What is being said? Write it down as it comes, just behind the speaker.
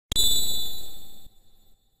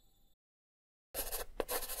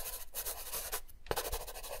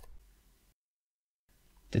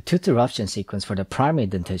The tooth eruption sequence for the primary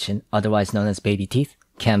dentition, otherwise known as baby teeth,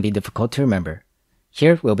 can be difficult to remember.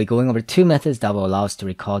 Here, we'll be going over two methods that will allow us to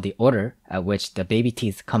recall the order at which the baby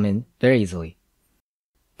teeth come in very easily.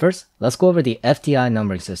 First, let's go over the FDI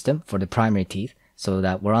numbering system for the primary teeth so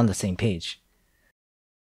that we're on the same page.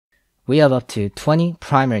 We have up to 20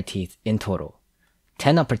 primary teeth in total,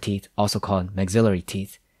 10 upper teeth, also called maxillary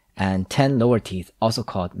teeth, and 10 lower teeth, also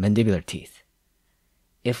called mandibular teeth.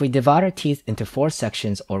 If we divide our teeth into 4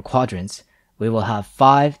 sections or quadrants, we will have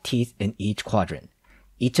 5 teeth in each quadrant,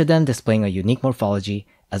 each of them displaying a unique morphology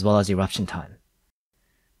as well as eruption time.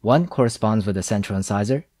 1 corresponds with the central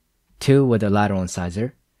incisor, 2 with the lateral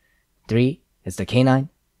incisor, 3 is the canine,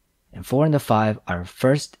 and 4 and the 5 are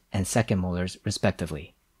first and second molars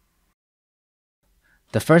respectively.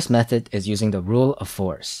 The first method is using the rule of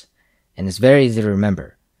 4s, and it's very easy to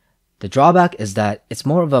remember. The drawback is that it's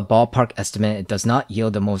more of a ballpark estimate. It does not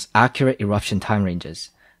yield the most accurate eruption time ranges,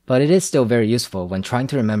 but it is still very useful when trying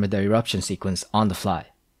to remember the eruption sequence on the fly.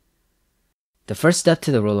 The first step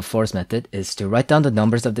to the rule of 4s method is to write down the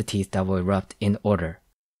numbers of the teeth that will erupt in order.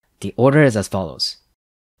 The order is as follows: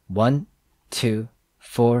 1, 2,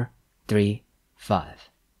 4, 3, 5.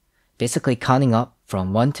 Basically counting up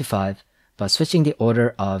from 1 to 5, but switching the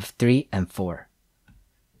order of 3 and 4.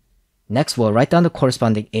 Next, we'll write down the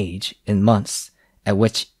corresponding age in months at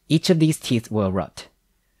which each of these teeth will erupt.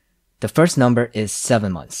 The first number is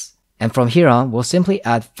 7 months, and from here on, we'll simply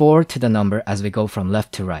add 4 to the number as we go from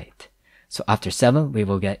left to right. So after 7, we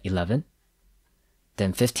will get 11,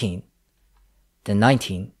 then 15, then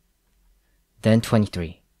 19, then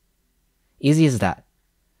 23. Easy as that.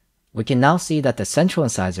 We can now see that the central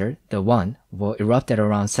incisor, the 1, will erupt at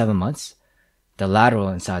around 7 months, the lateral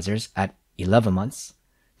incisors at 11 months,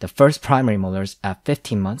 the first primary molars at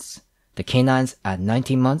 15 months, the canines at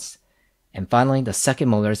 19 months, and finally the second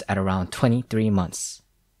molars at around 23 months.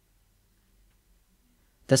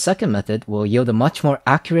 The second method will yield a much more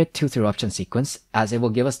accurate tooth eruption sequence as it will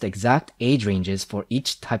give us the exact age ranges for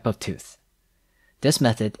each type of tooth. This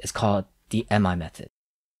method is called the MI method.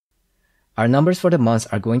 Our numbers for the months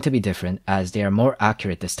are going to be different as they are more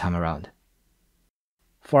accurate this time around.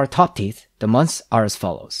 For our top teeth, the months are as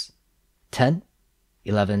follows: 10,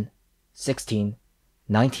 11, 16,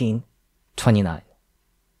 19, 29.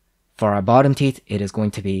 For our bottom teeth, it is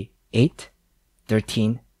going to be 8,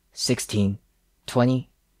 13, 16, 20,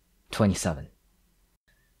 27.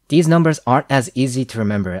 These numbers aren't as easy to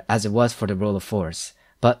remember as it was for the rule of 4s,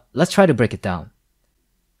 but let's try to break it down.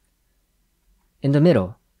 In the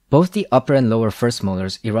middle, both the upper and lower first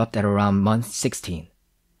molars erupt at around month 16.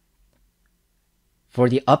 For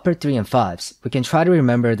the upper 3 and 5s, we can try to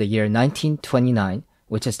remember the year 1929,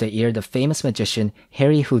 which is the year the famous magician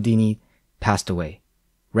Harry Houdini passed away.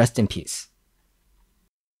 Rest in peace.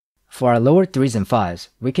 For our lower 3s and 5s,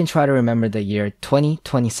 we can try to remember the year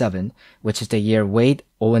 2027, which is the year Wade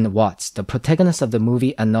Owen Watts, the protagonist of the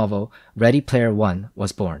movie and novel Ready Player One,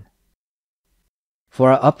 was born.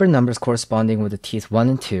 For our upper numbers corresponding with the teeth 1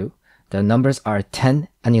 and 2, the numbers are 10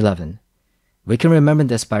 and 11. We can remember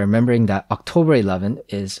this by remembering that October 11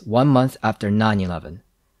 is 1 month after 9/11.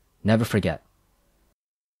 Never forget.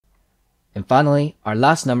 And finally, our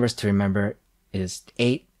last numbers to remember is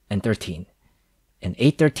 8 and 13. And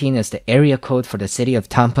 813 is the area code for the city of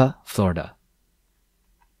Tampa, Florida.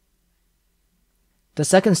 The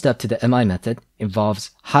second step to the MI method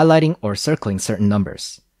involves highlighting or circling certain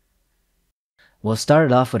numbers. We'll start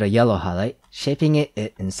it off with a yellow highlight, shaping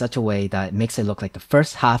it in such a way that it makes it look like the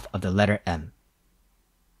first half of the letter M.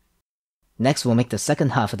 Next, we'll make the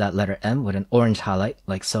second half of that letter M with an orange highlight,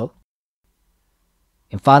 like so.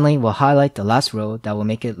 And finally, we'll highlight the last row that will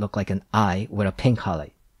make it look like an I with a pink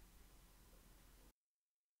highlight.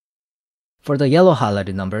 For the yellow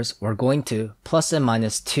highlighted numbers, we're going to plus and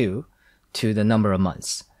minus 2 to the number of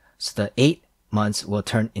months. So the 8 months will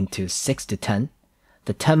turn into 6 to 10.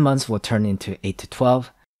 The 10 months will turn into 8 to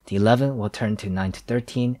 12, the 11 will turn to 9 to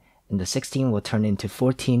 13, and the 16 will turn into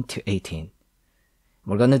 14 to 18.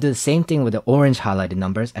 We're going to do the same thing with the orange highlighted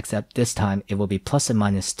numbers, except this time it will be plus and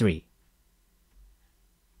minus 3.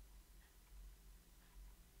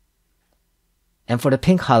 And for the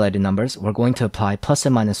pink highlighted numbers, we're going to apply plus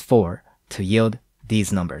and minus 4 to yield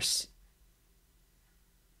these numbers.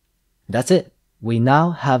 That's it. We now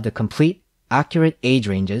have the complete, accurate age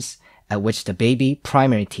ranges at which the baby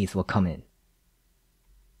primary teeth will come in.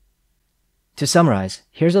 To summarize,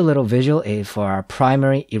 here's a little visual aid for our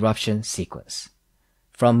primary eruption sequence.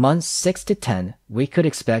 From months 6 to 10, we could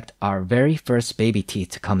expect our very first baby teeth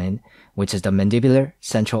to come in, which is the mandibular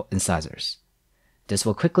central incisors. This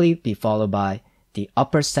will quickly be followed by the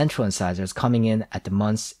upper central incisors coming in at the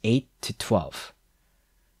months 8 to 12.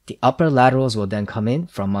 The upper laterals will then come in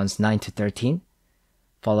from months 9 to 13,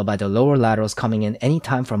 followed by the lower laterals coming in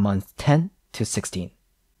anytime from month 10 to 16.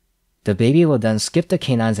 The baby will then skip the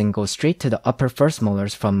canines and go straight to the upper first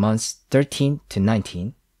molars from months 13 to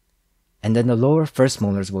 19, and then the lower first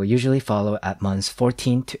molars will usually follow at months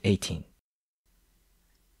 14 to 18.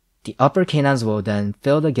 The upper canines will then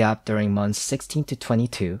fill the gap during months 16 to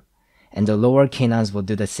 22, and the lower canines will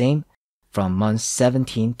do the same from months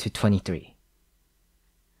 17 to 23.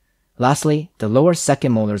 Lastly, the lower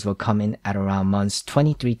second molars will come in at around months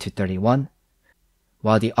 23 to 31,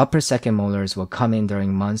 while the upper second molars will come in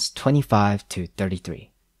during months 25 to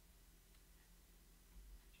 33.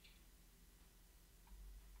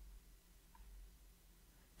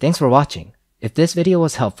 Thanks for watching. If this video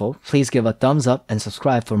was helpful, please give a thumbs up and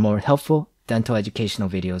subscribe for more helpful dental educational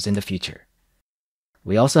videos in the future.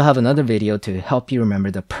 We also have another video to help you remember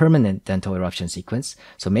the permanent dental eruption sequence,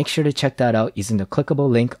 so make sure to check that out using the clickable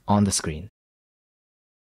link on the screen.